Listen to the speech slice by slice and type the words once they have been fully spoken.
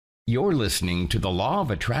You're listening to the Law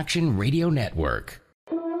of Attraction Radio Network.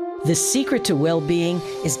 The secret to well-being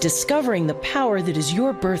is discovering the power that is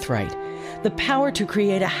your birthright, the power to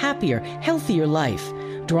create a happier, healthier life,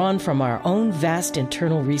 drawn from our own vast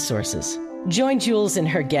internal resources. Join Jules and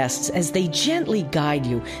her guests as they gently guide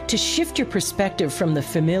you to shift your perspective from the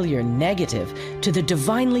familiar negative to the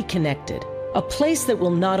divinely connected, a place that will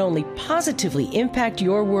not only positively impact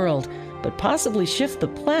your world, but possibly shift the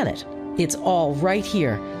planet. It's all right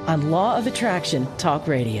here on Law of Attraction Talk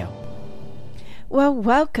Radio. Well,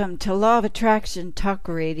 welcome to Law of Attraction Talk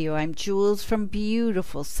Radio. I'm Jules from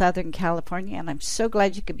beautiful Southern California, and I'm so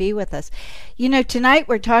glad you could be with us. You know, tonight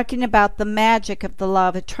we're talking about the magic of the Law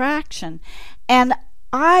of Attraction, and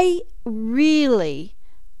I really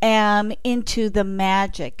am into the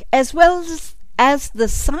magic as well as the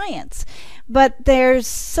science, but there's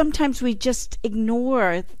sometimes we just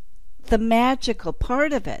ignore the magical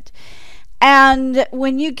part of it. And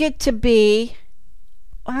when you get to be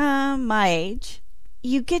my age,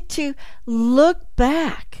 you get to look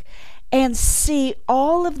back and see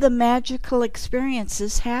all of the magical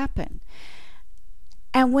experiences happen.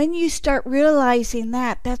 And when you start realizing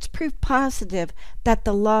that, that's proof positive that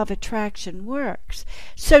the law of attraction works.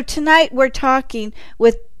 So tonight we're talking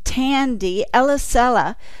with Tandy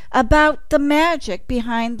Elisala about the magic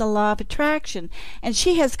behind the law of attraction, and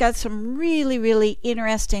she has got some really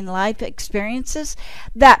interesting life experiences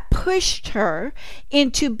that pushed her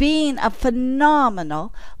into being a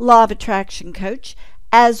phenomenal law of attraction coach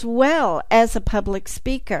as well as a public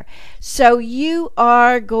speaker. So you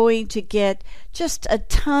are going to get just a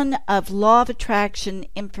ton of law of attraction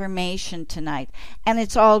information tonight, and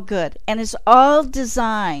it's all good, and it's all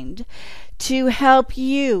designed to help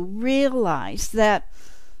you realize that,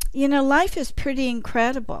 you know, life is pretty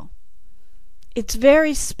incredible. It's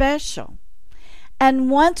very special. And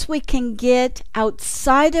once we can get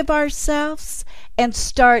outside of ourselves and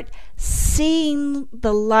start seeing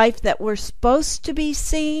the life that we're supposed to be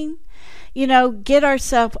seeing, you know, get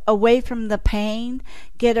ourselves away from the pain,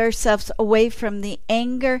 get ourselves away from the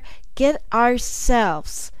anger, get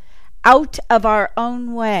ourselves out of our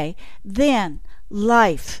own way, then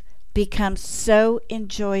life becomes so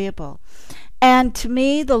enjoyable. And to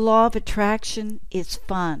me, the law of attraction is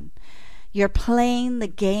fun. You're playing the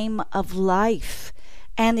game of life,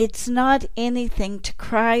 and it's not anything to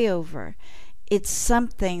cry over. It's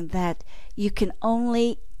something that you can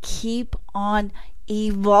only keep on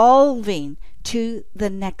evolving to the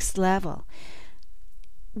next level.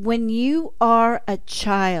 When you are a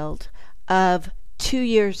child of 2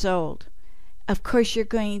 years old, of course, you're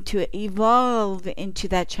going to evolve into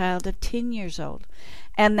that child of 10 years old.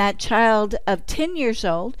 And that child of 10 years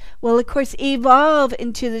old will, of course, evolve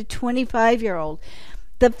into the 25-year-old,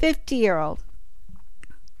 the 50-year-old.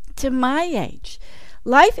 To my age,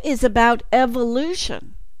 life is about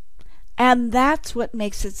evolution. And that's what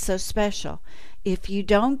makes it so special. If you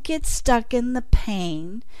don't get stuck in the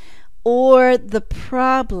pain or the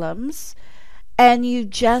problems, and you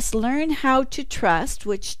just learn how to trust,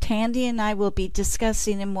 which Tandy and I will be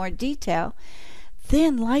discussing in more detail,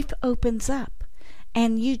 then life opens up,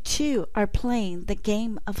 and you too are playing the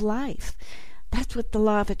game of life. That's what the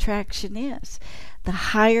law of attraction is. The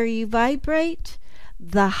higher you vibrate,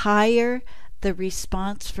 the higher the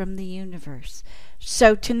response from the universe.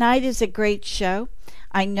 So tonight is a great show.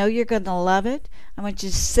 I know you're going to love it. I want you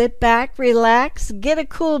to sit back, relax, get a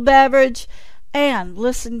cool beverage, and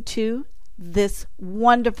listen to this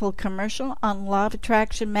wonderful commercial on Law of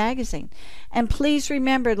Attraction Magazine. And please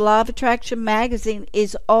remember, Law of Attraction Magazine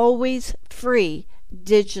is always free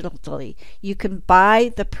digitally. You can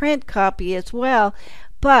buy the print copy as well,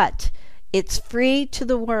 but it's free to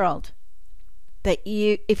the world that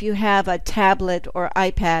if you have a tablet or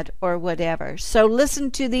iPad or whatever. So listen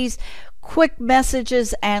to these quick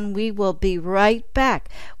messages, and we will be right back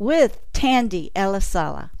with Tandy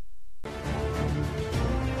Elisala.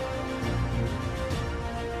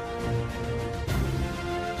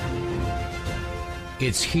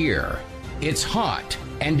 It's here, it's hot,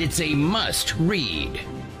 and it's a must-read.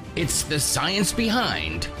 It's the science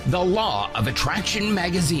behind the Law of Attraction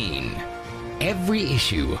Magazine. Every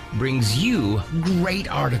issue brings you great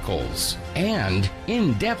articles and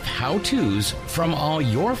in-depth how-tos from all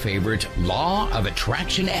your favorite Law of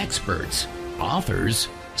Attraction experts, authors,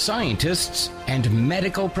 scientists, and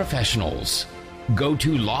medical professionals. Go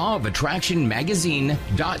to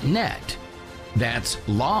lawofattractionmagazine.net. That's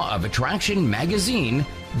lawofattractionmagazine.net.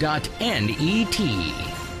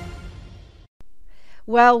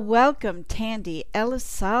 Well, welcome Tandy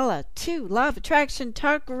Elisala to Law of Attraction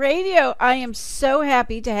Talk Radio. I am so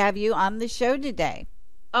happy to have you on the show today.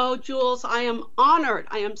 Oh, Jules, I am honored.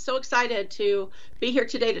 I am so excited to be here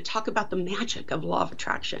today to talk about the magic of law of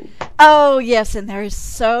attraction. Oh, yes, and there is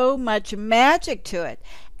so much magic to it.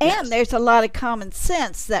 And Yes. there's a lot of common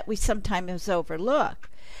sense that we sometimes overlook.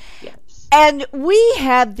 Yes. And we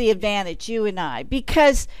have the advantage, you and I,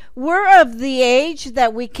 because we're of the age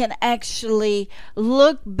that we can actually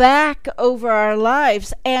look back over our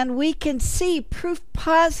lives and we can see proof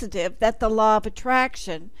positive that the law of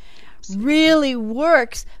attraction really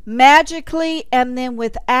works magically and then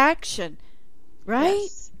with action, right?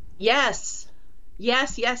 Yes. Yes.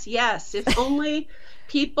 Yes. Yes. Yes. If only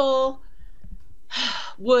people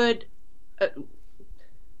would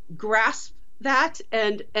grasp that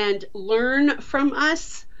and learn from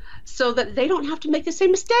us so that they don't have to make the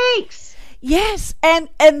same mistakes. Yes, and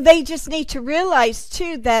they just need to realize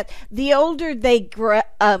too that the older they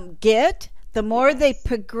get, the more they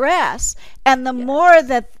progress, and the more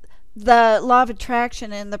that the law of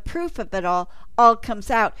attraction and the proof of it all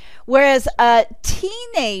comes out. Whereas a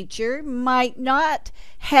teenager might not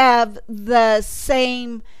have the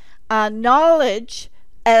same knowledge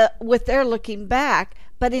with their looking back,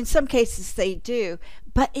 but in some cases they do.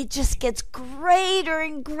 But it just gets greater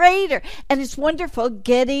and greater, and it's wonderful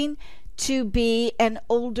getting to be an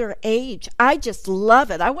older age. I just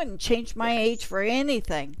love it. I wouldn't change my age for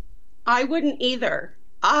anything. I wouldn't either.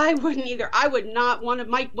 I would not. One of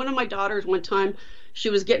my daughters one time,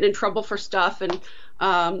 she was getting in trouble for stuff and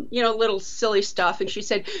little silly stuff, and she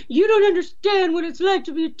said, "You don't understand what it's like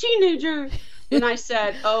to be a teenager." And I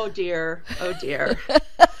said, "Oh dear, oh dear."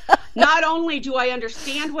 Not only do I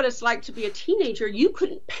understand what it's like to be a teenager, you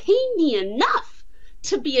couldn't pay me enough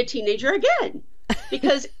to be a teenager again,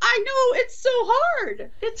 because I know it's so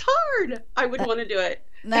hard. It's hard. I wouldn't want to do it.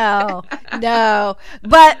 No.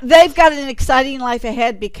 But they've got an exciting life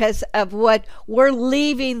ahead because of what we're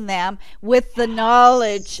leaving them with, the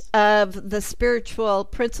knowledge of the spiritual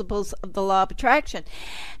principles of the law of attraction.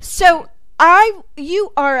 So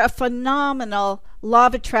you are a phenomenal law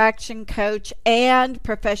of attraction coach and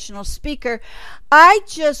professional speaker. I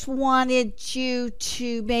just wanted you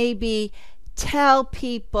to maybe tell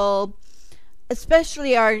people,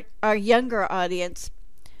 especially our younger audience,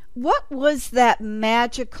 what was that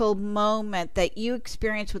magical moment that you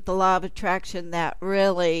experienced with the law of attraction that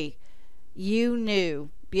really you knew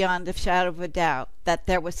beyond a shadow of a doubt that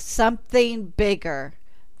there was something bigger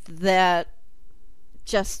that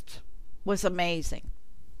just was amazing?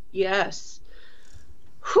 Yes.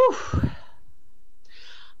 Whew.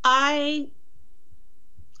 I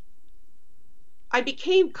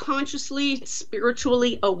became consciously,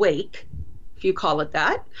 spiritually awake, if you call it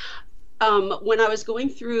that, when I was going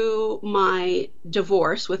through my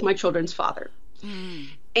divorce with my children's father.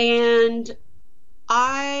 And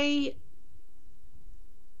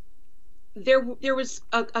there was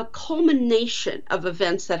a culmination of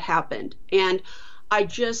events that happened, and I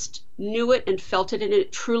just knew it and felt it, and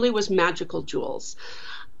it truly was magical, Jules.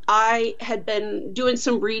 I had been doing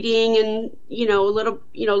some reading and,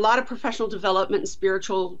 a lot of professional development and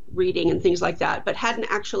spiritual reading and things like that, but hadn't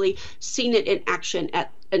actually seen it in action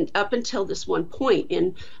up until this one point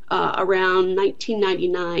in around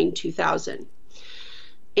 1999, 2000.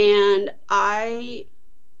 And I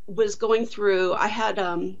was going through, I had,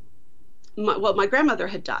 my grandmother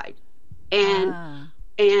had died, and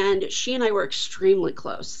she and I were extremely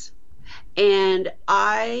close. And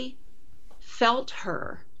I felt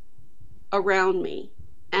her around me,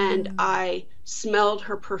 and I smelled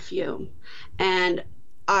her perfume, and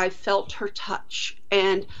I felt her touch,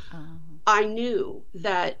 and I knew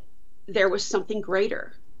that there was something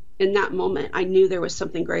greater. In that moment, I knew there was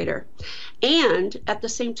something greater. And at the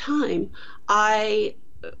same time, I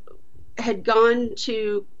had gone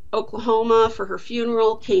to Oklahoma for her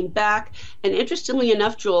funeral, came back, and interestingly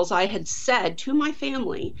enough, Jules, I had said to my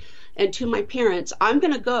family and to my parents, I'm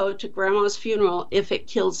going to go to Grandma's funeral if it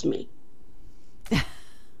kills me.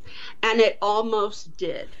 And it almost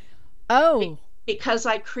did. Oh. Because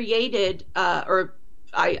I created,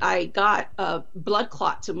 I got blood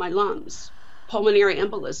clots in my lungs, pulmonary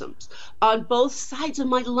embolisms on both sides of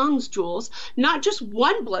my lungs, Jules. Not just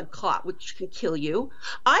one blood clot, which can kill you.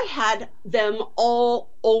 I had them all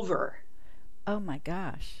over. Oh my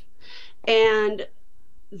gosh. And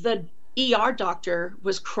the ER doctor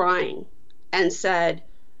was crying and said,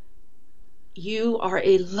 "You are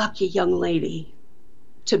a lucky young lady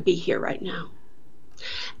to be here right now."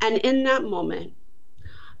 And in that moment,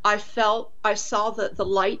 I saw the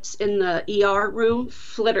lights in the ER room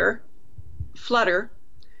flutter,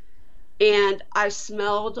 and I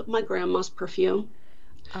smelled my grandma's perfume.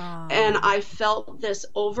 And I felt this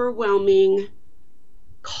overwhelming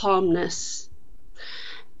calmness.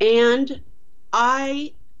 And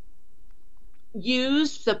I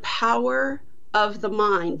used the power of the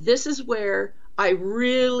mind. This is where I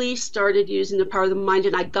really started using the power of the mind,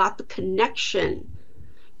 and I got the connection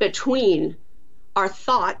between our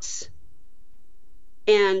thoughts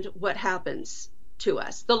and what happens to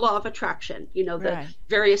us, the law of attraction, the Right.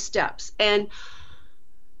 various steps. And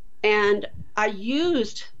I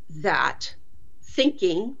used that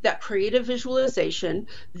thinking, that creative visualization,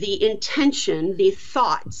 the intention, the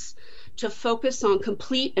thoughts, to focus on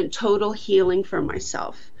complete and total healing for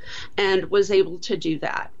myself, and was able to do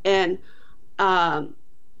that. And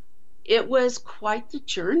it was quite the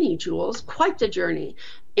journey, Jules, quite the journey.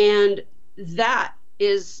 And that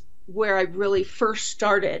is where I really first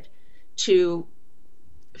started to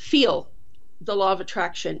feel the law of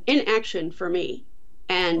attraction in action for me.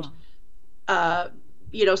 And,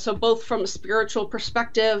 so both from a spiritual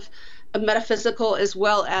perspective, a metaphysical, as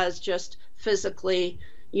well as just physically,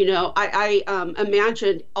 I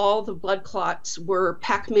imagined all the blood clots were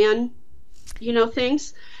Pac-Man,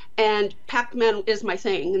 things. And Pac-Man is my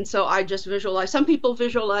thing. And so I just visualize. Some people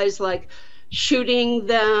visualize like shooting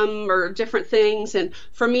them or different things. And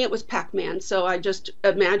for me, it was Pac-Man. So I just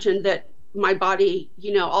imagined that my body,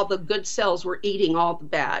 all the good cells were eating all the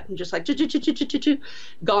bad, and just like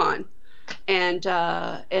gone. And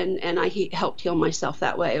I helped heal myself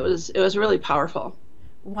that way. It was really powerful.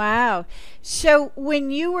 Wow. So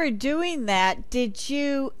when you were doing that, did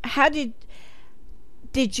you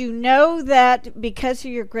know that because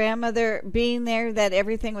of your grandmother being there that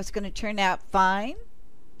everything was going to turn out fine?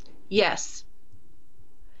 Yes.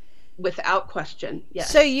 Without question.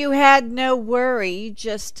 Yes. So you had no worry, you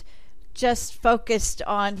just focused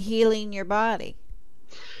on healing your body.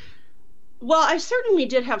 Well, I certainly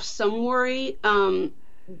did have some worry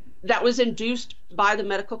that was induced by the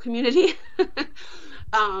medical community.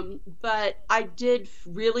 But I did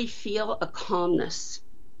really feel a calmness,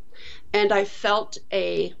 and I felt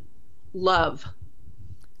a love.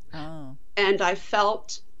 Oh. And I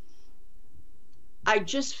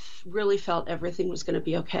just really felt everything was going to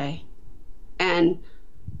be okay. And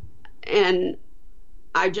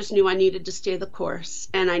I just knew I needed to stay the course,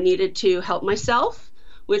 and I needed to help myself,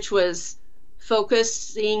 which was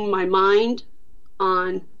focusing my mind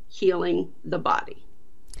on healing the body.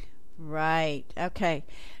 Right. Okay.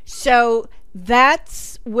 So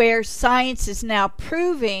that's where science is now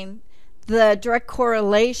proving the direct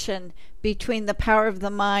correlation between the power of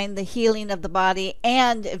the mind, the healing of the body,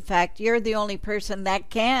 and in fact, you're the only person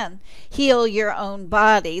that can heal your own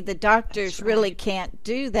body. The doctors really can't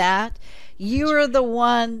do that. You're the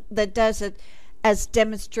one that does it, as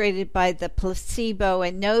demonstrated by the placebo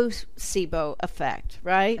and nocebo effect,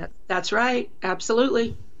 right? That's right.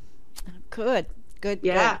 Absolutely. Good.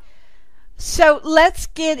 Yeah. Good. So let's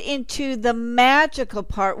get into the magical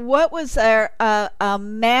part. What was a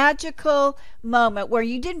magical moment where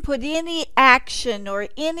you didn't put any action or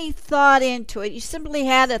any thought into it? You simply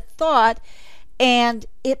had a thought and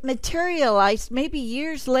it materialized maybe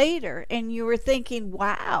years later, and you were thinking,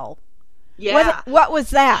 wow. Yeah. What was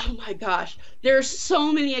that? Oh my gosh. There's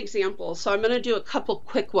so many examples. So I'm going to do a couple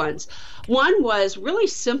quick ones. One was really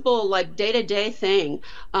simple, like day-to-day thing.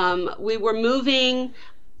 We were moving.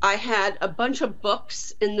 I had a bunch of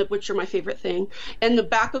books, which are my favorite thing, in the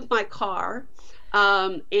back of my car.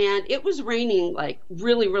 And it was raining like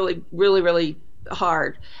really, really, really, really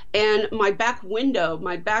hard. And my back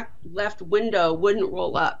left window wouldn't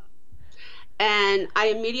roll up. And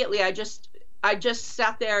I just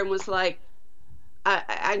sat there and was like,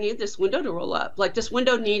 I need this window to roll up. Like, this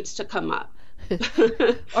window needs to come up.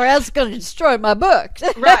 Or else it's going to destroy my book.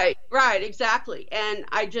 Right, exactly. And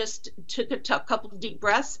I just took a couple of deep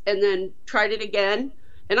breaths and then tried it again.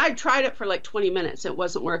 And I tried it for like 20 minutes. It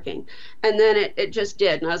wasn't working. And then it just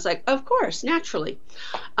did. And I was like, of course, naturally.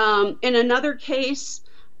 In another case,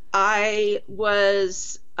 I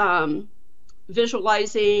was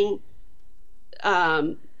visualizing,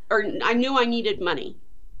 or I knew I needed money.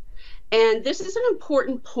 And this is an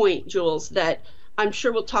important point, Jules, that I'm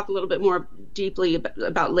sure we'll talk a little bit more deeply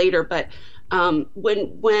about later. But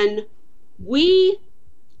when we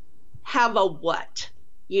have a what,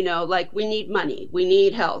 like we need money, we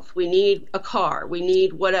need health, we need a car, we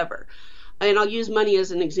need whatever. And I'll use money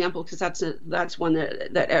as an example because that's one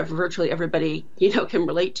that virtually everybody can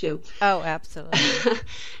relate to. Oh, absolutely.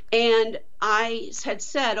 And I had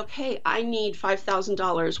said, okay, I need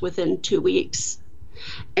 $5,000 within 2 weeks.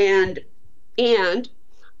 And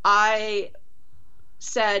I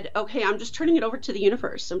said, okay, I'm just turning it over to the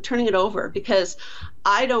universe. I'm turning it over because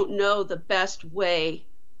I don't know the best way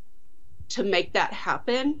to make that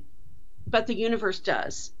happen but the universe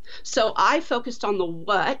does. So I focused on the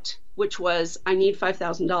what, which was I need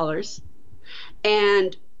 $5,000,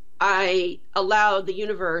 and I allowed the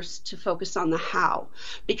universe to focus on the how.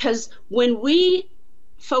 Because when we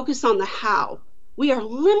focus on the how, we are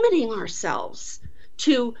limiting ourselves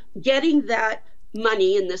to getting that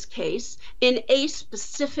money, in this case, in a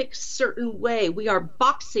specific certain way. We are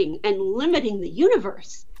boxing and limiting the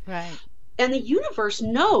universe. Right. And the universe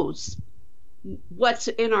knows what's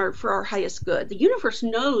for our highest good. The universe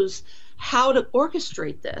knows how to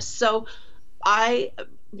orchestrate this. So my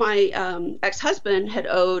ex-husband had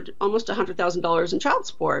owed almost $100,000 in child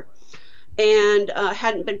support and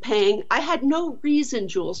hadn't been paying. I had no reason,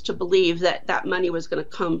 Jules, to believe that money was going to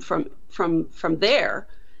come from there.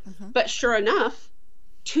 Mm-hmm. But sure enough,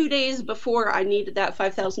 2 days before I needed that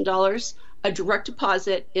 $5,000, a direct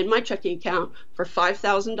deposit in my checking account for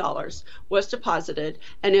 $5,000 was deposited,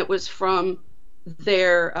 and it was from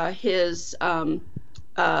his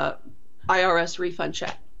IRS refund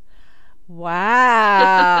check.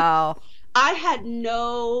 Wow. I had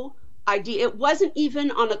no idea. It wasn't even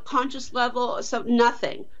on a conscious level, so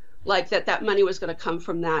nothing like that money was going to come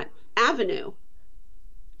from that avenue.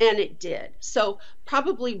 And it did. So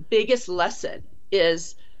probably biggest lesson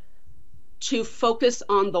is to focus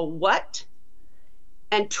on the what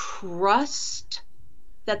and trust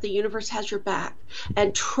that the universe has your back,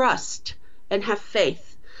 and trust and have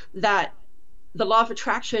faith that the law of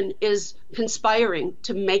attraction is conspiring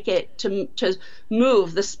to make it, to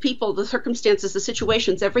move the people, the circumstances, the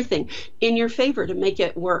situations, everything in your favor to make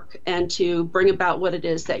it work and to bring about what it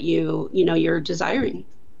is that you're desiring.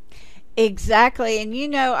 Exactly.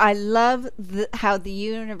 And I love how the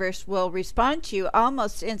universe will respond to you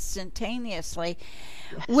almost instantaneously.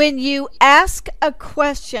 Yes. When you ask a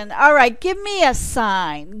question, all right, give me a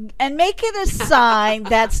sign, and make it a sign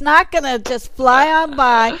that's not going to just fly on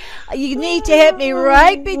by. You need to hit me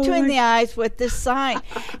right between the eyes with this sign.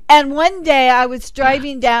 And one day I was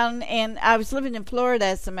driving down, and I was living in Florida,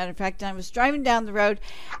 as a matter of fact, and I was driving down the road,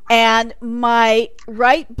 and my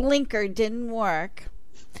right blinker didn't work.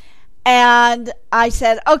 And I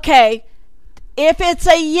said, okay, if it's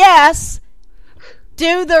a yes,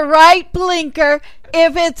 do the right blinker.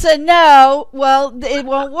 If it's a no, well, it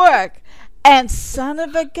won't work. And son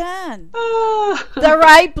of a gun, the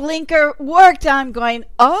right blinker worked. I'm going,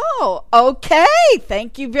 oh, okay,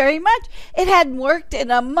 thank you very much. It hadn't worked in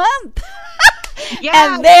a month.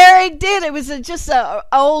 Yeah. And there it did. It was just an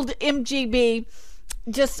old MGB,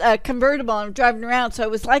 just a convertible. I'm driving around, so it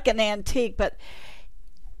was like an antique, but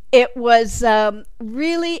it was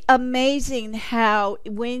really amazing how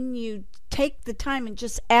when you take the time and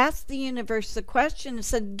just ask the universe the question and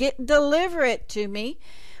said, deliver it to me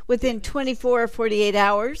within 24 or 48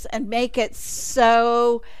 hours and make it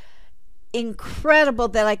so incredible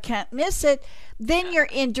that I can't miss it, then you're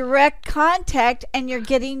in direct contact and you're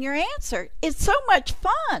getting your answer. It's so much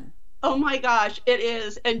fun. Oh my gosh, it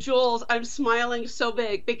is. And Jules, I'm smiling so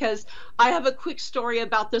big because I have a quick story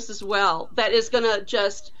about this as well that is going to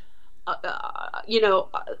just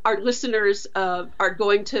our listeners are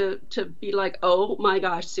going to be like, oh my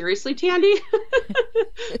gosh, seriously, Tandy?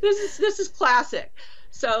 This is classic.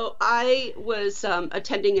 So I was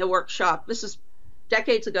attending a workshop. This is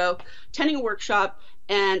decades ago, attending a workshop,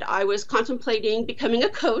 and I was contemplating becoming a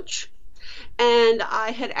coach. And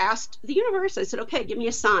I had asked the universe, I said, okay, give me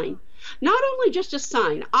a sign. Not only just a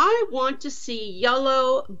sign, I want to see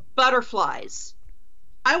yellow butterflies.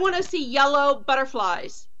 I want to see yellow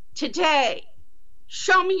butterflies today.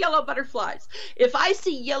 Show me yellow butterflies. If I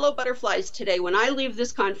see yellow butterflies today when I leave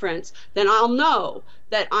this conference, then I'll know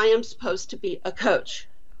that I am supposed to be a coach.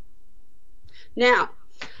 Now,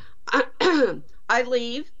 I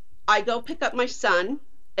leave. I go pick up my son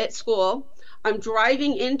at school. I'm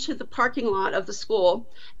driving into the parking lot of the school,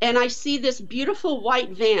 and I see this beautiful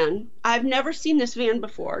white van. I've never seen this van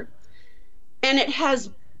before, and it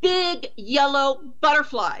has big yellow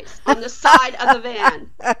butterflies on the side of the van,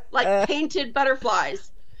 like painted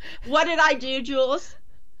butterflies. What did I do, Jules?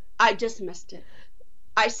 I dismissed it.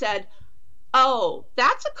 I said, oh,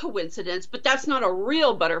 that's a coincidence, but that's not a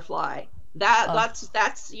real butterfly. That's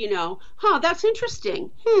that's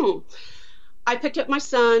interesting. I picked up my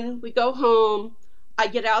son. We go home. I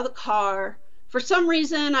get out of the car. For some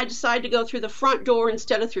reason, I decide to go through the front door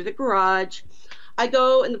instead of through the garage. I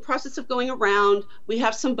go, in the process of going around, we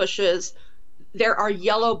have some bushes. There are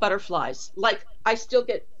yellow butterflies. Like, I still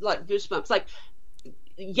get like goosebumps. Like,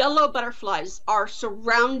 yellow butterflies are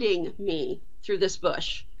surrounding me through this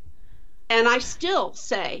bush. And I still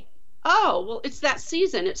say, oh, well, it's that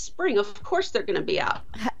season. It's spring. Of course they're going to be out.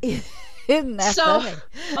 Isn't that funny?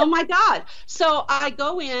 Oh, my God. So I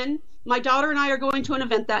go in, my daughter and I are going to an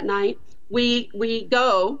event that night. We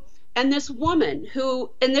go, and this woman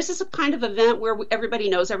who, and this is a kind of event where everybody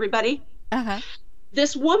knows everybody. Uh-huh.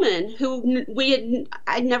 This woman who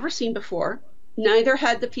I'd never seen before, neither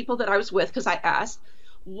had the people that I was with because I asked,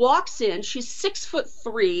 walks in. She's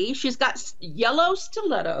 6'3". She's got yellow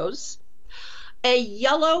stilettos, a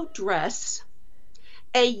yellow dress,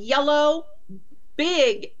 a yellow,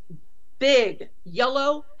 big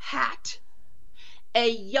yellow hat, a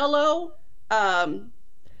yellow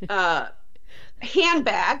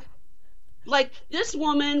handbag. Like, this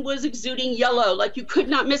woman was exuding yellow, like you could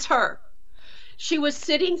not miss her. She was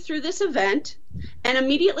sitting through this event, and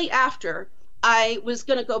immediately after, I was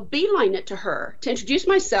going to go beeline it to her to introduce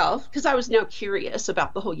myself because I was now curious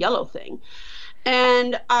about the whole yellow thing.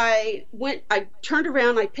 And I turned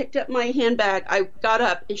around, I picked up my handbag, I got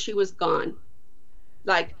up, and she was gone.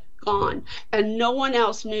 Like, gone. And no one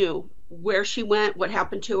else knew where she went, what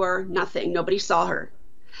happened to her, nothing. Nobody saw her.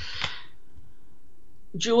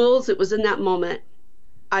 Jules, it was in that moment,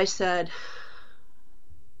 I said,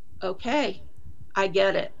 okay, I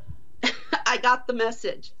get it. I got the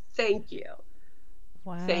message. Thank you.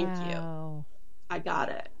 Wow. Thank you. I got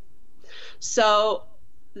it. So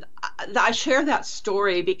I share that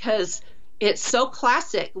story because it's so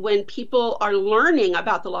classic when people are learning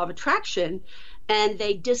about the law of attraction and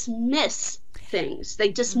they dismiss things. They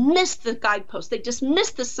dismiss the guideposts. They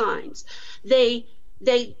dismiss the signs. They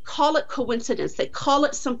call it coincidence. They call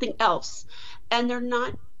it something else. And they're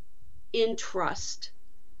not in trust.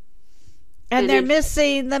 And they're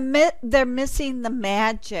missing the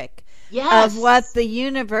magic. Yes. Of what the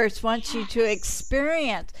universe wants you to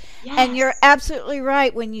experience. Yes. And you're absolutely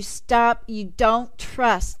right. When you stop, you don't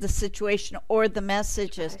trust the situation or the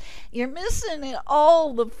messages. Right. You're missing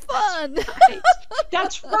all the fun. That's right.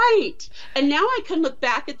 That's right. And now I can look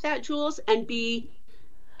back at that, Jules, and be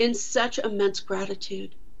in such immense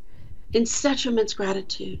gratitude. In such immense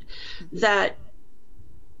gratitude that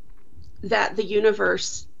the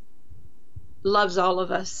universe loves all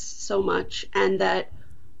of us so much, and that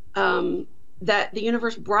the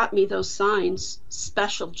universe brought me those signs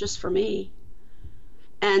special just for me,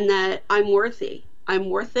 and that I'm worthy. I'm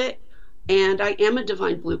worth it, and I am a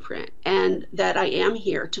divine blueprint, and that I am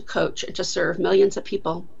here to coach and to serve millions of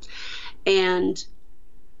people. And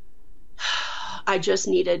I just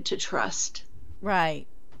needed to trust. Right.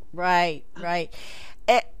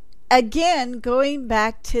 Again, going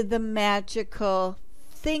back to the magical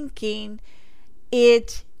thinking,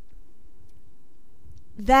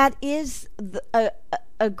 that is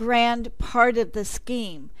a grand part of the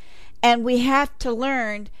scheme. And we have to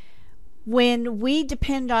learn, when we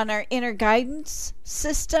depend on our inner guidance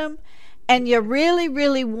system and you really,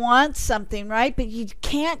 really want something, right? But you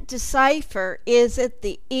can't decipher, is it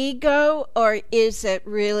the ego or is it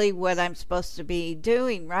really what I'm supposed to be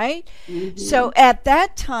doing, right? Mm-hmm. So at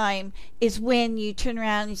that time is when you turn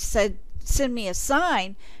around and said, send me a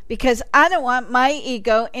sign, because I don't want my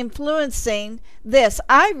ego influencing this.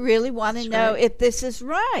 I really want to know if this is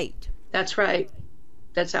right. That's right.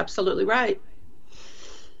 That's absolutely right.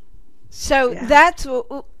 So that's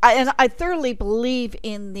what, and I thoroughly believe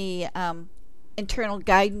in the internal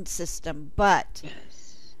guidance system, but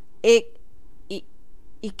it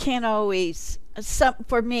can't always.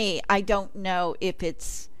 For me, I don't know if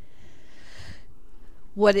it's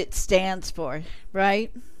what it stands for,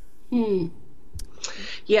 right?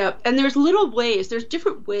 Yeah, and there's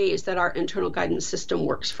different ways that our internal guidance system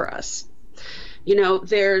works for us. You know,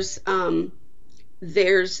 there's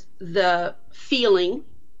the feeling,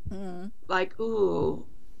 like, ooh,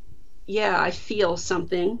 yeah, I feel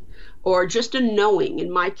something, or just a knowing, in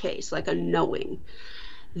my case, like a knowing.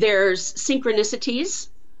 There's synchronicities,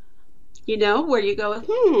 you know, where you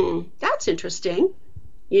go, that's interesting,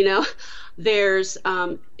 you know. There's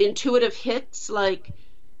intuitive hits, like,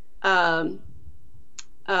 forget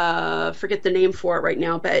the name for it right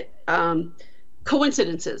now, but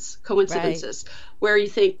coincidences, where you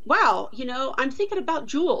think, wow, you know, I'm thinking about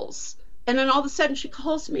Jules, and then all of a sudden she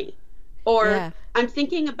calls me, or I'm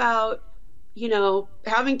thinking about, you know,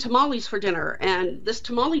 having tamales for dinner, and this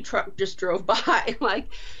tamale truck just drove by. Like,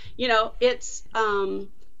 you know, it's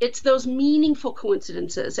those meaningful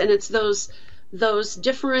coincidences, and it's those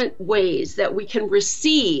different ways that we can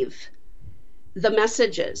receive the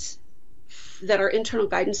messages that our internal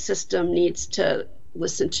guidance system needs to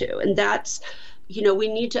listen to. And that's, you know, we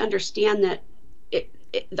need to understand that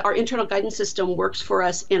our internal guidance system works for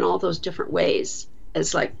us in all those different ways,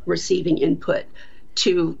 as like receiving input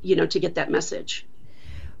to, you know, to get that message.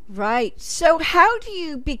 Right. So how do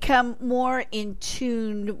you become more in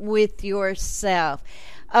tune with yourself?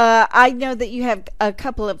 I know that you have a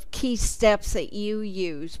couple of key steps that you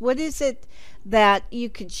use. What is it that you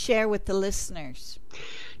could share with the listeners?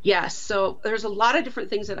 Yes, so there's a lot of different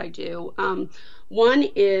things that I do. One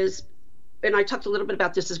is, and I talked a little bit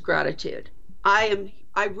about this, is gratitude. I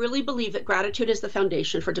really believe that gratitude is the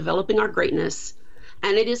foundation for developing our greatness,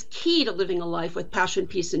 and it is key to living a life with passion,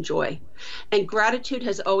 peace, and joy. And gratitude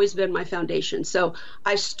has always been my foundation. So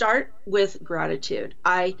I start with gratitude.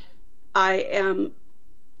 I am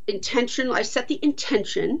intentional. I set the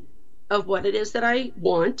intention of what it is that I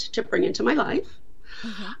want to bring into my life.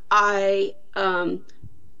 Mm-hmm. I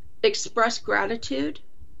express gratitude.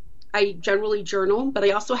 I generally journal, but I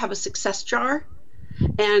also have a success jar.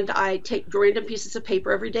 And I take random pieces of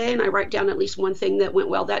paper every day and I write down at least one thing that went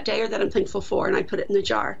well that day or that I'm thankful for, and I put it in the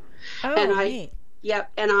jar. Oh, and neat.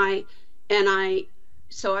 Yep.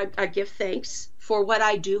 So I give thanks for what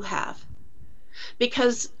I do have.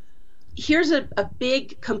 Because here's a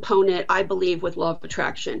big component, I believe, with law of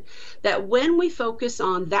attraction, that when we focus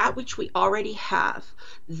on that which we already have,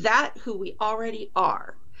 that who we already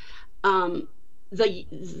are, the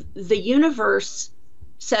universe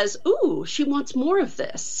says, ooh, she wants more of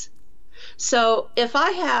this. So if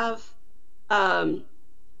I have, $5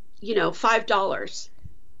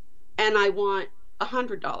 and I want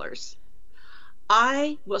 $100,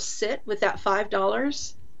 I will sit with that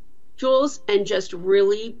 $5, Jules, and just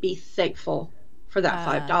really be thankful for that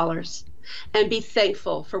 $5 and be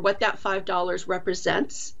thankful for what that $5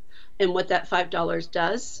 represents and what that $5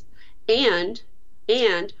 does and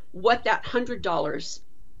what that $100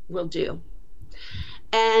 will do.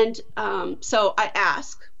 And so I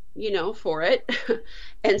ask, for it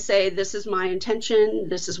and say, this is my intention.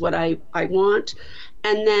 This is what I want.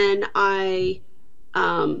 And then how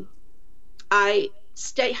I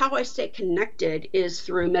stay connected is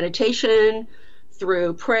through meditation,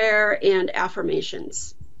 through prayer, and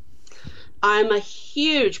affirmations. I'm a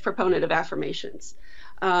huge proponent of affirmations.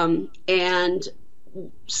 And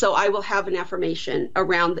so I will have an affirmation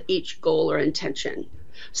around each goal or intention.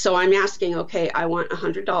 So I'm asking, okay, I want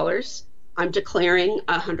 $100. I'm declaring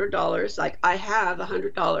 $100, like I have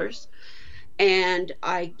 $100, and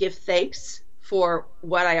I give thanks for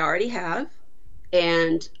what I already have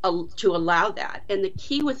and to allow that. And the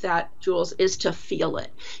key with that, Jules, is to feel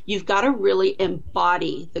it. You've got to really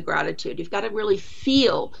embody the gratitude. You've got to really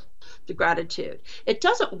feel the gratitude. It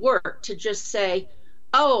doesn't work to just say,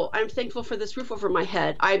 oh, I'm thankful for this roof over my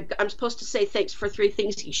head. I'm supposed to say thanks for 3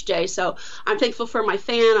 things each day. So I'm thankful for my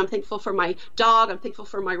fan. I'm thankful for my dog. I'm thankful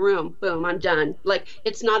for my room. Boom, I'm done. Like,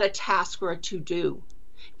 it's not a task or a to-do.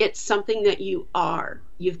 It's something that you are.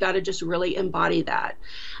 You've got to just really embody that.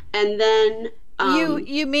 And then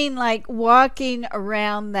you mean like walking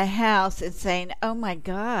around the house and saying, oh my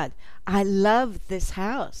God, I love this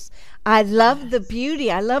house. I love the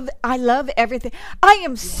beauty. I love everything. I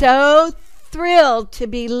am so thrilled to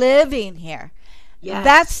be living here. Yes.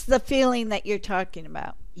 That's the feeling that you're talking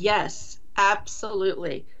about. Yes,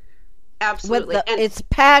 absolutely. It's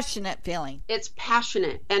passionate feeling. It's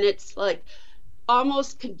passionate, and it's like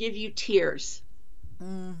almost could give you tears.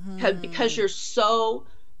 Mm-hmm. Because you're so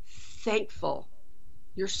thankful.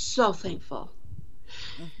 You're so thankful.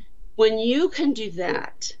 Mm-hmm. When you can do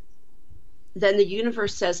that, then the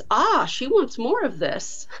universe says, she wants more of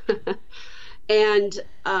this. And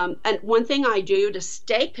one thing I do to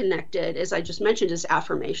stay connected, as I just mentioned, is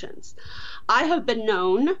affirmations. I have been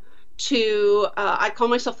known to, I call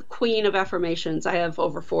myself the queen of affirmations. I have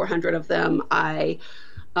over 400 of them.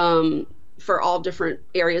 For all different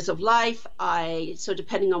areas of life. So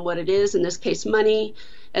depending on what it is, in this case, money,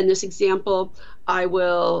 in this example, I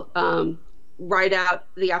will write out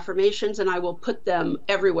the affirmations and I will put them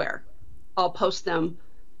everywhere. I'll post them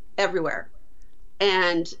everywhere.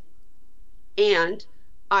 And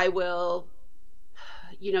I will,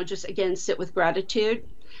 just again, sit with gratitude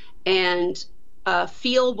and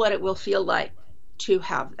feel what it will feel like to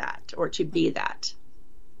have that or to be that.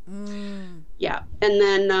 Mm. Yeah. And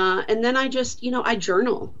then I just, I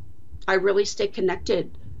journal. I really stay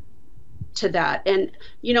connected to that. And,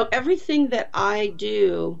 everything that I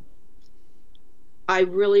do, I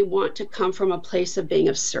really want to come from a place of being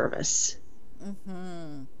of service.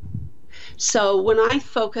 Mm-hmm. So when I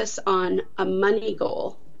focus on a money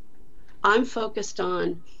goal, I'm focused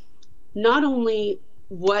on not only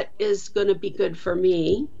what is going to be good for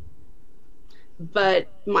me, but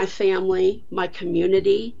my family, my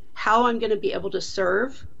community, how I'm going to be able to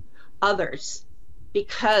serve others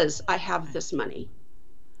because I have this money.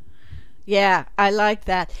 Yeah, I like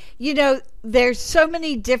that. There's so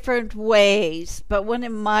many different ways, but one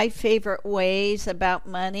of my favorite ways about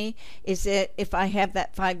money is that if I have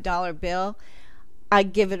that $5 bill, I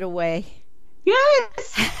give it away.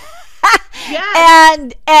 Yes. Yes.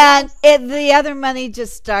 And Yes. the other money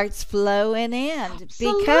just starts flowing in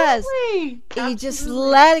because Absolutely. you just Absolutely.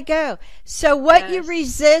 let it go. So what you Yes.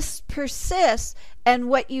 resist persists, and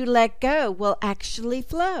what you let go will actually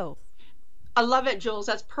flow. I love it, Jules.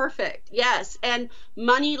 That's perfect. Yes. And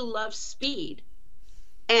money loves speed,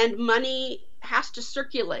 and money has to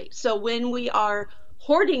circulate. So when we are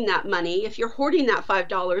hoarding that money, if you're hoarding that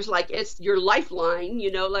 $5 like it's your lifeline,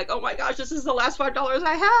 like, oh my gosh, this is the last $5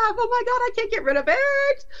 I have. Oh my God, I can't get rid of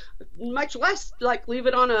it. Much less like leave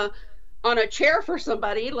it on a chair for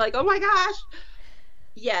somebody. Like, oh my gosh.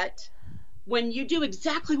 Yet when you do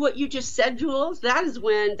exactly what you just said, Jules, that's the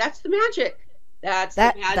magic. That's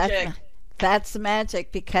the magic. That's the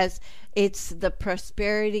magic, because it's the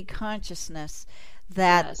prosperity consciousness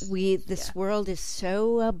that Yes. this world is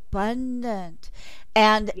so abundant,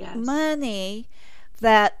 and Yes. money,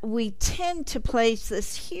 that we tend to place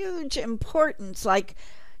this huge importance, like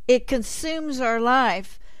it consumes our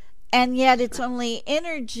life, and yet it's only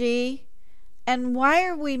energy. And why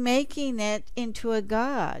are we making it into a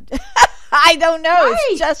god? I don't know. Right.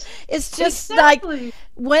 It's just Exactly. like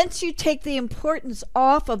once you take the importance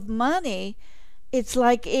off of money, it's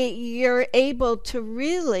like you're able to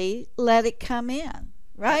really let it come in,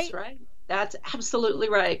 right? That's right. That's absolutely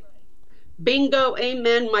right. Bingo,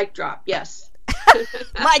 amen, mic drop. Yes.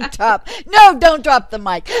 Mic drop. No, don't drop the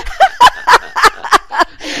mic.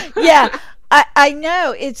 Yeah, I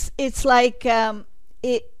know. It's like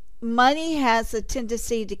it. Money has a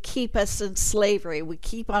tendency to keep us in slavery. We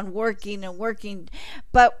keep on working and working,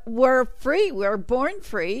 but we're free. We're born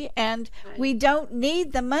free, and we don't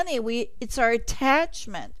need the money. It's our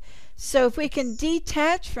attachment. So if we can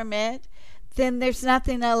detach from it, then there's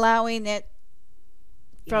nothing allowing it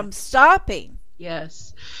from stopping.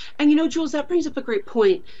 Yes. And Jules, that brings up a great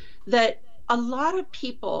point, that a lot of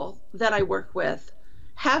people that I work with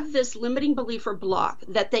have this limiting belief or block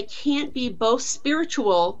that they can't be both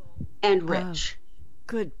spiritual and rich.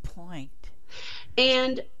 Good point.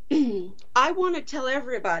 And I want to tell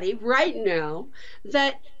everybody right now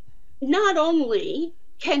that not only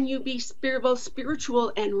can you be both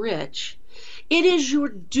spiritual and rich, it is your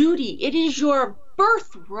duty, it is your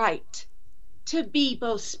birthright to be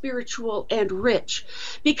both spiritual and rich.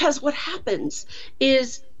 Because what happens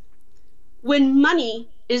is when money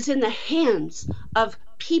is in the hands of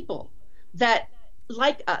people that,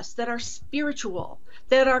 like us, that are spiritual,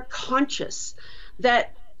 that are conscious,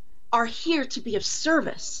 that are here to be of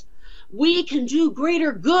service, we can do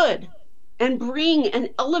greater good and bring and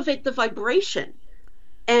elevate the vibration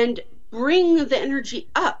and bring the energy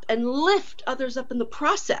up and lift others up in the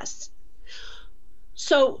process.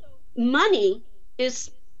 So money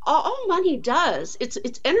is all money does. It's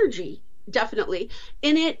energy, definitely,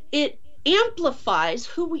 and it amplifies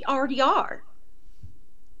who we already are.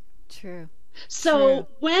 True. So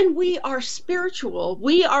when we are spiritual,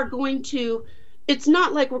 we are going to, it's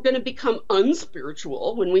not like we're going to become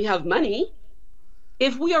unspiritual when we have money.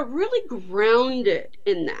 If we are really grounded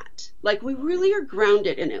in that, like we really are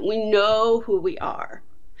grounded in it, we know who we are,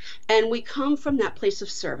 and we come from that place of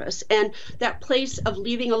service and that place of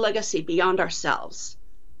leaving a legacy beyond ourselves,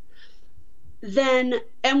 then,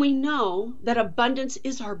 and we know that abundance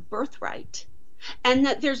is our birthright, and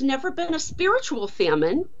that there's never been a spiritual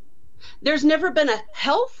famine, there's never been a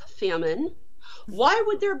health famine. Why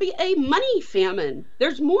would there be a money famine?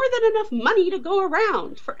 There's more than enough money to go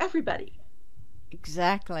around for everybody.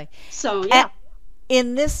 Exactly. So, yeah.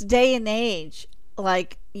 In this day and age,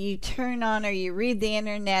 like you turn on or you read the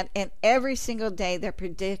internet, and every single day they're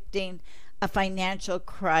predicting a financial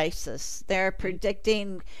crisis. They're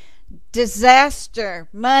predicting disaster.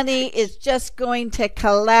 Money is just going to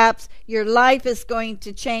collapse. Your life is going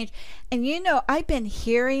to change. And I've been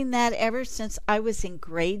hearing that ever since I was in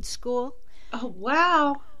grade school. Oh,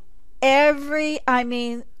 wow.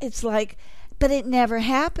 It's like, but it never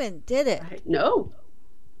happened, did it? No.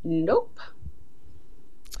 Nope.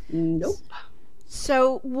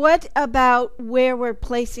 So what about where we're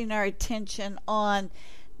placing our attention on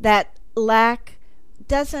that lack?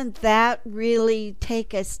 Doesn't that really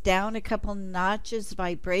take us down a couple notches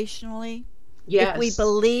vibrationally? Yes. If we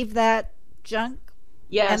believe that junk?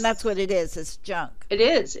 Yes. And that's what it is. It's junk. It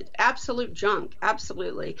is. It's absolute junk.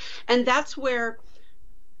 Absolutely. And that's where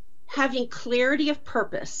having clarity of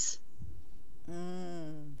purpose,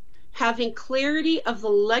 having clarity of the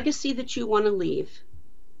legacy that you want to leave,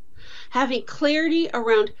 having clarity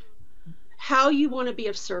around how you want to be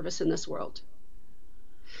of service in this world,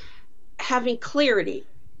 having clarity,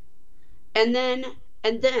 and then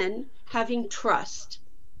having trust,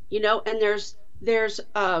 and there's there's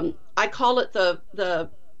I call it the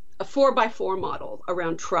a 4x4 model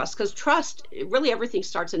around trust, because trust, really everything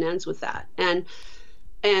starts and ends with that.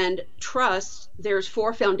 And trust, there's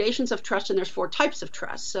 4 foundations of trust, and there's 4 types of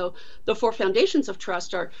trust. So the 4 foundations of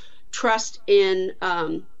trust are trust in,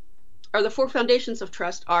 or the 4 foundations of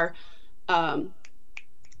trust are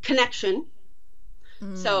connection.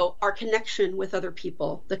 So our connection with other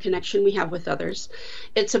people, the connection we have with others.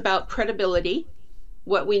 It's about credibility,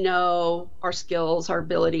 what we know, our skills, our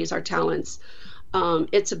abilities, our talents.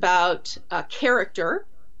 It's about character,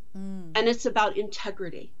 and it's about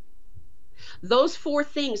integrity. Those 4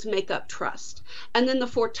 things make up trust. And then the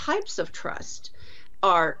 4 types of trust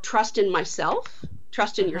are trust in myself,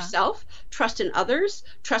 trust in yourself, trust in others,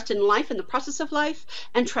 trust in life and the process of life,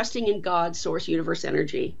 and trusting in God, source, universe,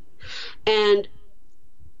 energy. And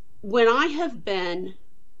when I have been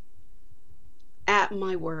at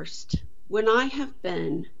my worst, when I have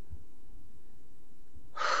been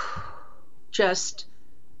just,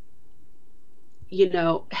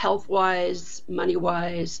 health-wise,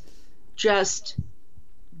 money-wise, just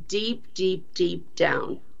deep, deep, deep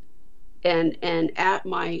down, and at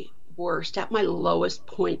my worst, at my lowest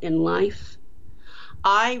point in life,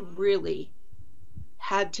 I really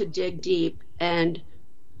had to dig deep and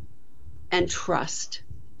trust.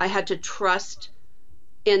 I had to trust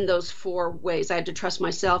in those 4 ways. I had to trust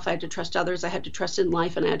myself, I had to trust others, I had to trust in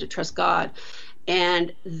life, and I had to trust God.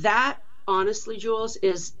 And that, honestly, Jules,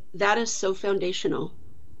 is so foundational.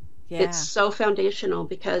 Yeah. It's so foundational,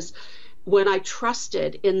 because when I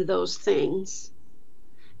trusted in those things,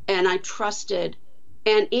 and I trusted,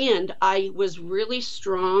 and I was really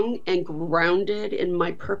strong and grounded in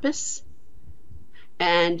my purpose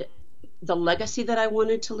and the legacy that I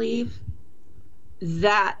wanted to leave,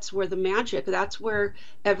 that's where the magic, that's where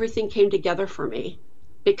everything came together for me,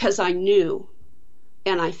 because I knew,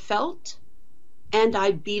 and I felt, and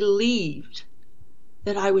I believed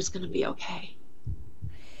that I was going to be okay.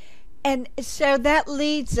 And so that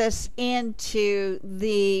leads us into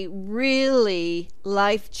the really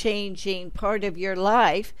life-changing part of your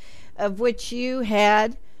life, of which you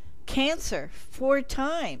had cancer 4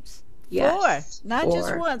 times. Yes, 4, not 4.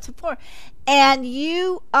 Just once, 4. And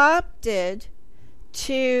you opted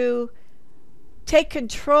to take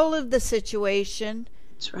control of the situation.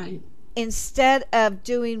 That's right. Instead of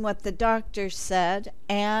doing what the doctor said,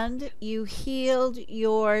 and you healed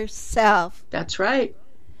yourself. That's right.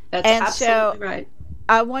 That's absolutely right.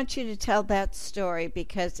 I want you to tell that story,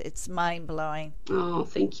 because it's mind-blowing. Oh,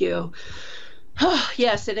 thank you.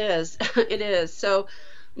 Yes, it is. It is. So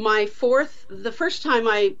the first time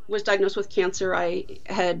I was diagnosed with cancer, I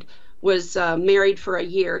was married for a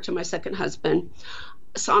year to my second husband.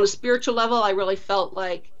 So on a spiritual level, I really felt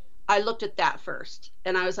like I looked at that first,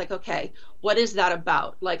 and I was like, okay, what is that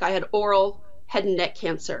about? Like, I had oral head and neck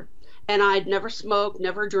cancer, and I'd never smoked,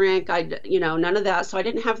 never drank, none of that. So I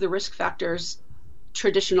didn't have the risk factors,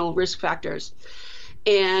 traditional risk factors.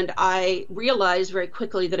 And I realized very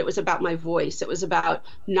quickly that it was about my voice. It was about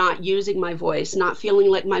not using my voice, not feeling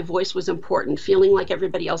like my voice was important, feeling like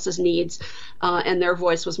everybody else's needs and their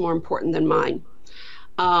voice was more important than mine.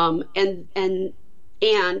 And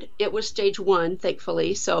it was stage 1,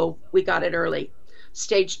 thankfully, so we got it early.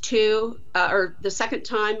 Stage 2, or the second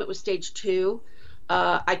time, it was stage 2.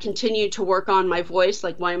 I continued to work on my voice,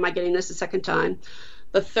 like, why am I getting this a second time?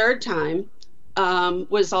 The third time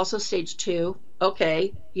was also stage 2.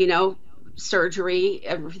 Okay, surgery,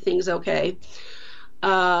 everything's okay.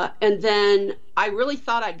 And then I really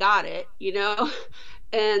thought I got it,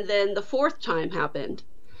 and then the 4th time happened.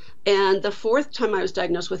 And the 4th time I was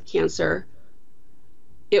diagnosed with cancer,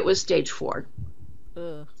 it was stage 4.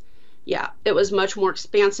 Ugh. Yeah, it was much more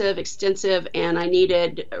expansive, extensive, and I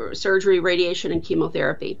needed surgery, radiation, and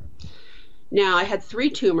chemotherapy. Now, I had 3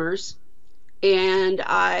 tumors, and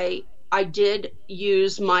I did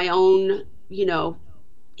use my own,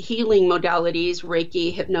 healing modalities,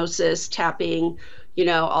 Reiki, hypnosis, tapping,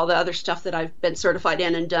 all the other stuff that I've been certified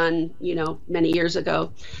in and done, many years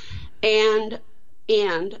ago. And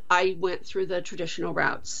I went through the traditional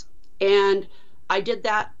routes. And I did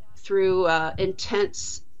that through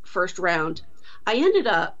intense first round. I ended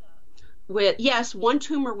up with, yes, 1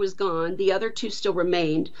 tumor was gone, the other 2 still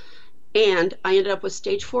remained, and I ended up with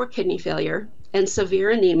stage 4 kidney failure and severe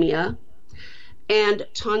anemia and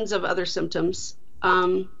tons of other symptoms.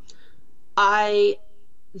 The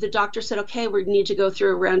doctor said, okay, we need to go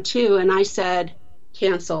through round 2, and I said,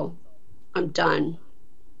 cancel. I'm done.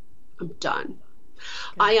 Okay.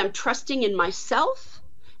 I am trusting in myself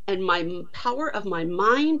and my power of my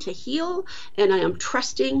mind to heal, and I am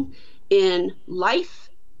trusting in life,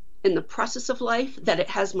 in the process of life, that it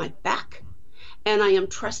has my back, And I am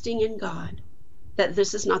trusting in God that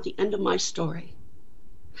this is not the end of my story.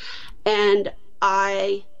 And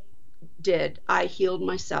I did. I healed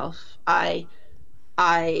myself. I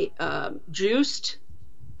juiced.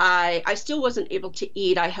 I still wasn't able to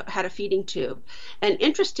eat. I had a feeding tube. And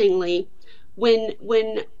interestingly, when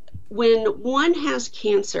one has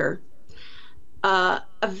cancer, a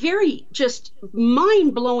very just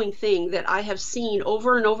mind-blowing thing that I have seen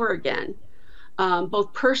over and over again,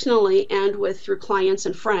 both personally and through clients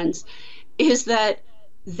and friends, is that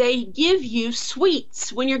they give you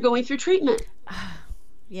sweets when you're going through treatment.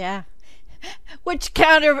 Yeah. Which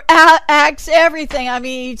counteracts everything. I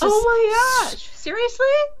mean, you just, oh my gosh, seriously?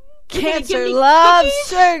 Cancer loves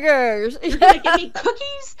sugars. You're going to give me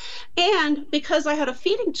cookies? And because I had a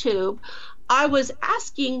feeding tube, I was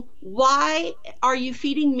asking, why are you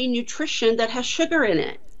feeding me nutrition that has sugar in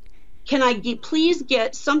it? Can I please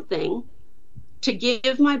get something to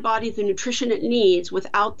give my body the nutrition it needs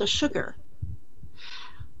without the sugar?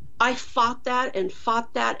 I fought that and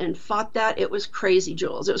fought that and fought that. It was crazy,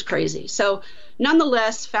 Jules. It was crazy. So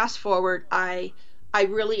nonetheless, fast forward, I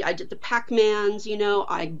did the Pac-Mans,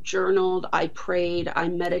 I journaled, I prayed, I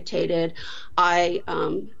meditated, I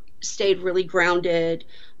stayed really grounded.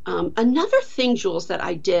 Another thing, Jules, that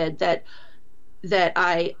I did that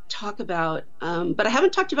I talk about, but I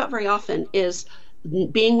haven't talked about very often, is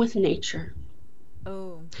being with nature.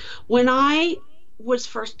 Oh. When I was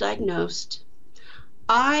first diagnosed,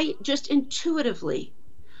 I just intuitively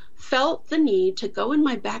felt the need to go in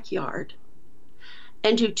my backyard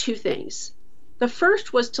and do two things. The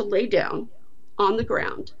first was to lay down on the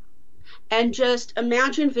ground and just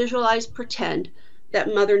imagine, visualize, pretend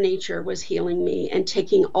that Mother Nature was healing me and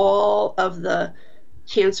taking all of the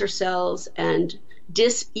cancer cells and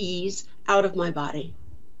dis-ease out of my body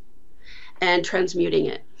and transmuting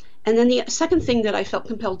it. And then the second thing that I felt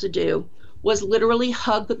compelled to do was literally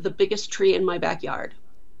hug the biggest tree in my backyard.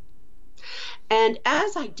 And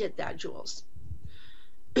as I did that, Jules,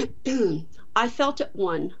 I felt at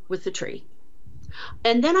one with the tree.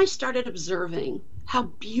 And then I started observing how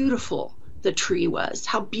beautiful the tree was,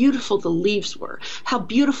 how beautiful the leaves were, how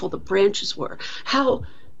beautiful the branches were, how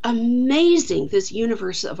amazing this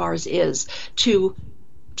universe of ours is to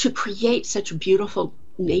create such beautiful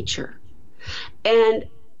nature. And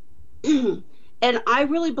I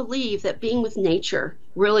really believe that being with nature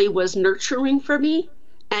really was nurturing for me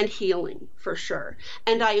and healing for sure.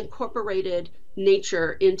 And I incorporated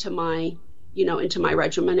nature into my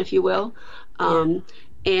regimen, if you will. But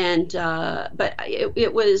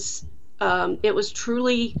it was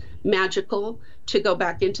truly magical to go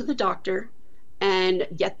back into the doctor and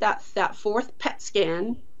get that fourth PET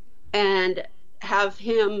scan and have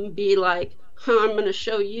him be like, I'm going to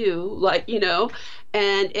show you,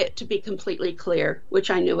 and it to be completely clear, which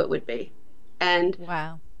I knew it would be. And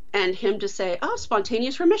wow. And him to say, oh,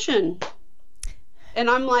 spontaneous remission. And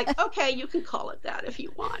I'm like, okay, you can call it that if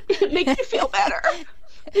you want. It makes you feel better.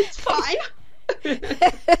 It's fine.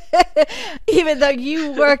 Even though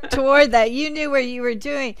you worked toward that, you knew what you were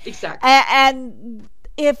doing. Exactly. And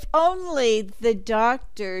if only the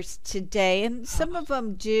doctors today, and some of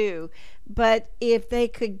them do, but if they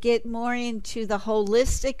could get more into the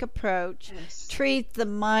holistic approach, yes. treat the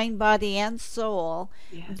mind, body, and soul,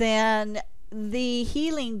 yes. then the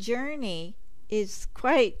healing journey is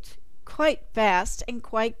quite fast and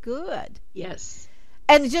quite good. Yes.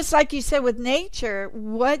 And just like you said with nature,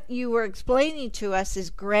 what you were explaining to us is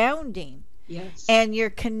grounding. Yes. And your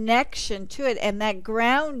connection to it. And that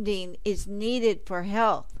grounding is needed for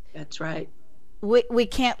health. That's right. We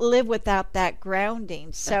can't live without that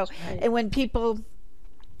grounding. So, right. And when people,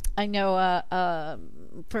 I know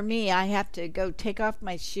for me, I have to go take off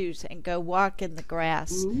my shoes and go walk in the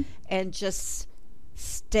grass mm-hmm. and just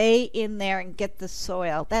stay in there and get the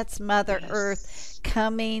soil. That's Mother yes. Earth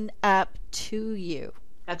coming up to you.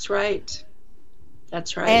 That's right.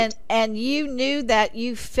 That's right. And you knew that,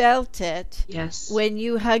 you felt it. Yes. When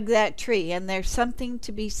you hugged that tree. And there's something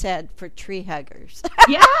to be said for tree huggers.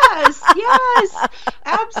 Yes,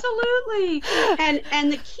 absolutely.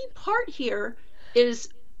 And the key part here is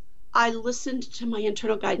I listened to my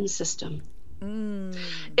internal guidance system. Mm.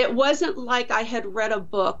 It wasn't like I had read a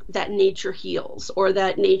book that nature heals or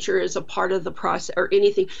that nature is a part of the process or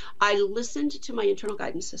anything. I listened to my internal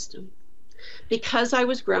guidance system. Because I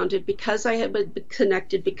was grounded, because I had been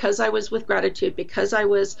connected, because I was with gratitude, because I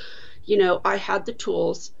was, I had the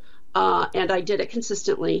tools, and I did it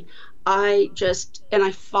consistently. I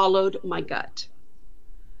followed my gut.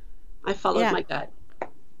 I followed my gut.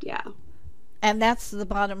 Yeah. And that's the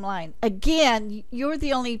bottom line. Again, you're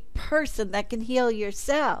the only person that can heal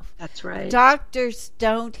yourself. That's right. Doctors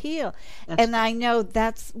don't heal. And right. I know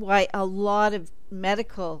that's why a lot of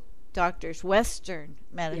medical doctors, Western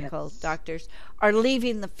medical doctors, are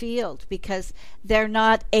leaving the field, because they're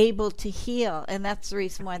not able to heal. And that's the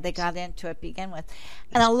reason why they got into it to begin with.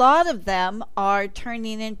 And a lot of them are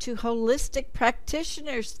turning into holistic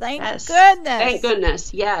practitioners. Thank goodness. Thank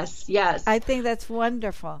goodness. Yes, yes. I think that's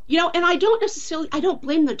wonderful. And I don't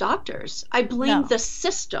blame the doctors. I blame the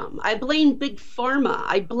system. I blame Big Pharma.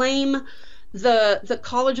 I blame the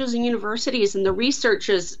colleges and universities and the research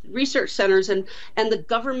centers and the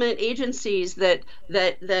government agencies that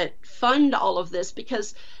fund all of this,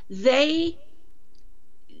 because they,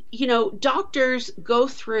 doctors go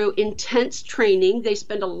through intense training. They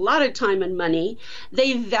spend a lot of time and money.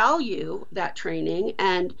 They value that training,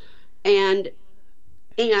 and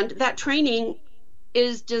that training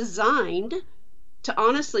is designed to,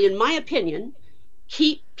 honestly, in my opinion,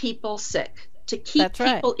 keep people sick, to keep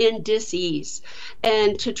people in dis-ease,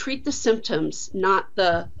 and to treat the symptoms, not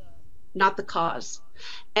the cause.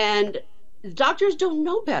 And doctors don't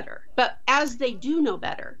know better, but as they do know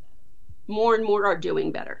better, more and more are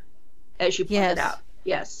doing better, as you pointed out.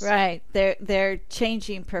 Yes. Right. They're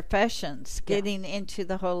changing professions, getting into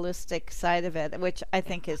the holistic side of it, which I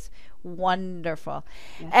think is wonderful.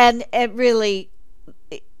 Yes. And it really,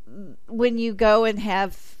 when you go and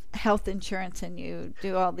have health insurance and you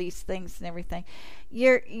do all these things and everything,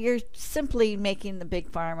 you're simply making the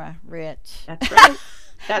Big Pharma rich. That's right.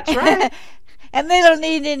 That's right. And they don't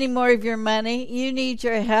need any more of your money. You need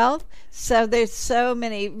your health. So there's so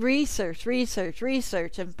many research,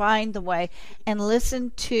 and find the way and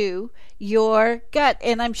listen to your gut.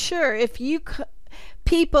 And I'm sure if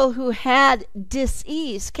people who had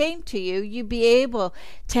dis-ease came to you, you'd be able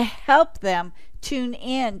to help them tune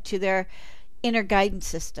in to their inner guidance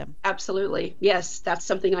system. Absolutely. Yes, that's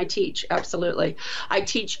something I teach. Absolutely. I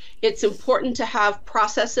teach it's important to have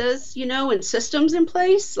processes, and systems in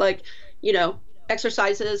place, like,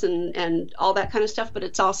 exercises and all that kind of stuff, but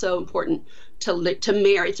it's also important to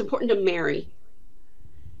marry. It's important to marry,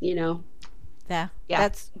 Yeah.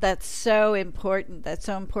 That's so important. That's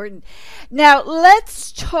so important. Now,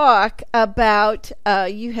 let's talk about,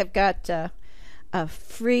 you have got a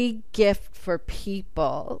free gift for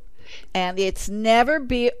people, and it's Never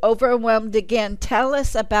Be Overwhelmed Again. Tell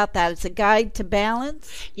us about that. It's a guide to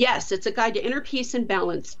balance. Yes, it's a guide to inner peace and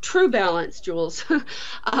balance. True balance, Jules.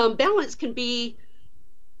 Balance can be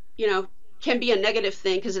a negative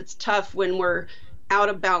thing, because it's tough when we're out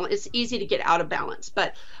of balance. It's easy to get out of balance.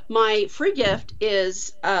 But my free gift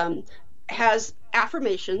has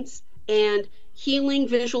affirmations and healing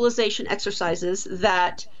visualization exercises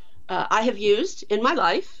that I have used in my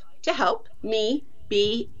life to help me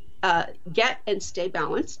get and stay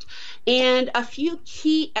balanced, and a few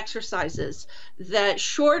key exercises,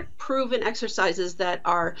 short proven exercises that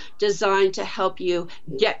are designed to help you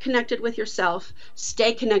get connected with yourself,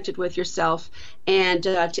 stay connected with yourself, and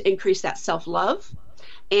to increase that self-love,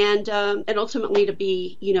 and ultimately to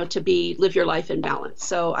live your life in balance.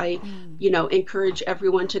 So I encourage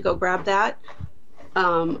everyone to go grab that.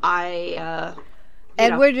 And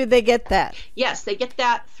where do they get that? Yes, they get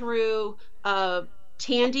that through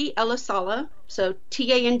Tandy Elisala, so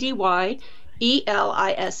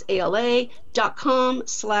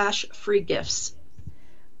TandyElisala.com/free gifts.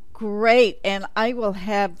 Great, and I will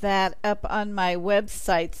have that up on my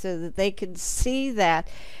website so that they can see that.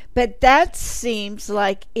 But that seems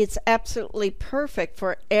like it's absolutely perfect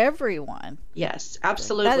for everyone. Yes,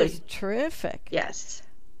 absolutely. That is terrific. Yes.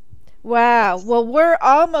 Wow. Well, we're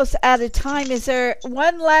almost out of time. Is there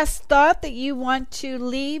one last thought that you want to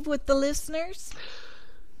leave with the listeners?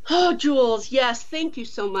 Oh, Jules, yes, thank you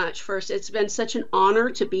so much. First, it's been such an honor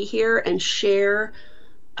to be here and share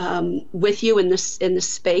with you in this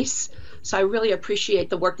space. So I really appreciate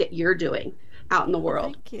the work that you're doing out in the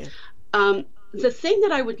world. Thank you. The thing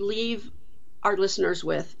that I would leave our listeners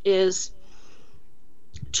with is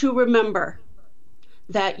to remember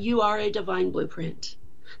that you are a divine blueprint,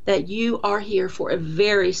 that you are here for a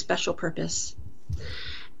very special purpose,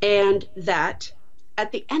 and that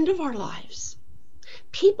at the end of our lives,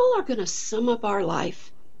 people are going to sum up our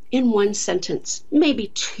life in one sentence, maybe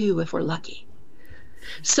two if we're lucky.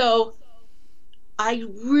 So I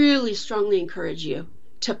really strongly encourage you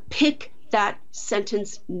to pick that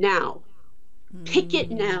sentence now. Pick it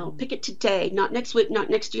now. Pick it today, not next week, not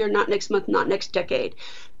next year, not next month, not next decade.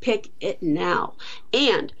 Pick it now.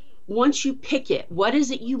 And once you pick it, what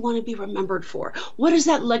is it you want to be remembered for? What is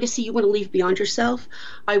that legacy you want to leave beyond yourself?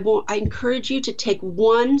 I encourage you to take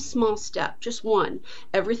one small step, just one.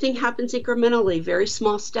 Everything happens incrementally, very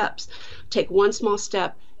small steps. Take one small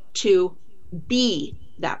step to be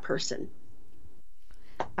that person.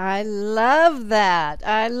 I love that.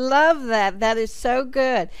 I love that. That is so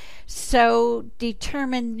good. So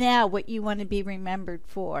determine now what you want to be remembered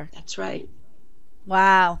for. That's right.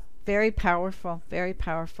 Wow. Very powerful. Very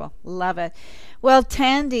powerful. Love it. Well,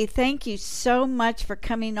 Tandy, thank you so much for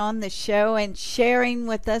coming on the show and sharing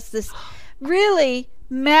with us this really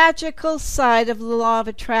magical side of the law of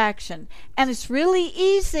attraction. And it's really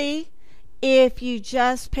easy if you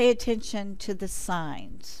just pay attention to the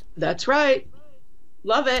signs. That's right.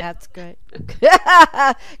 Love it. That's good.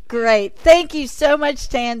 Great. Thank you so much,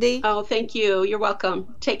 Tandy. Oh, thank you. You're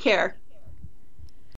welcome. Take care.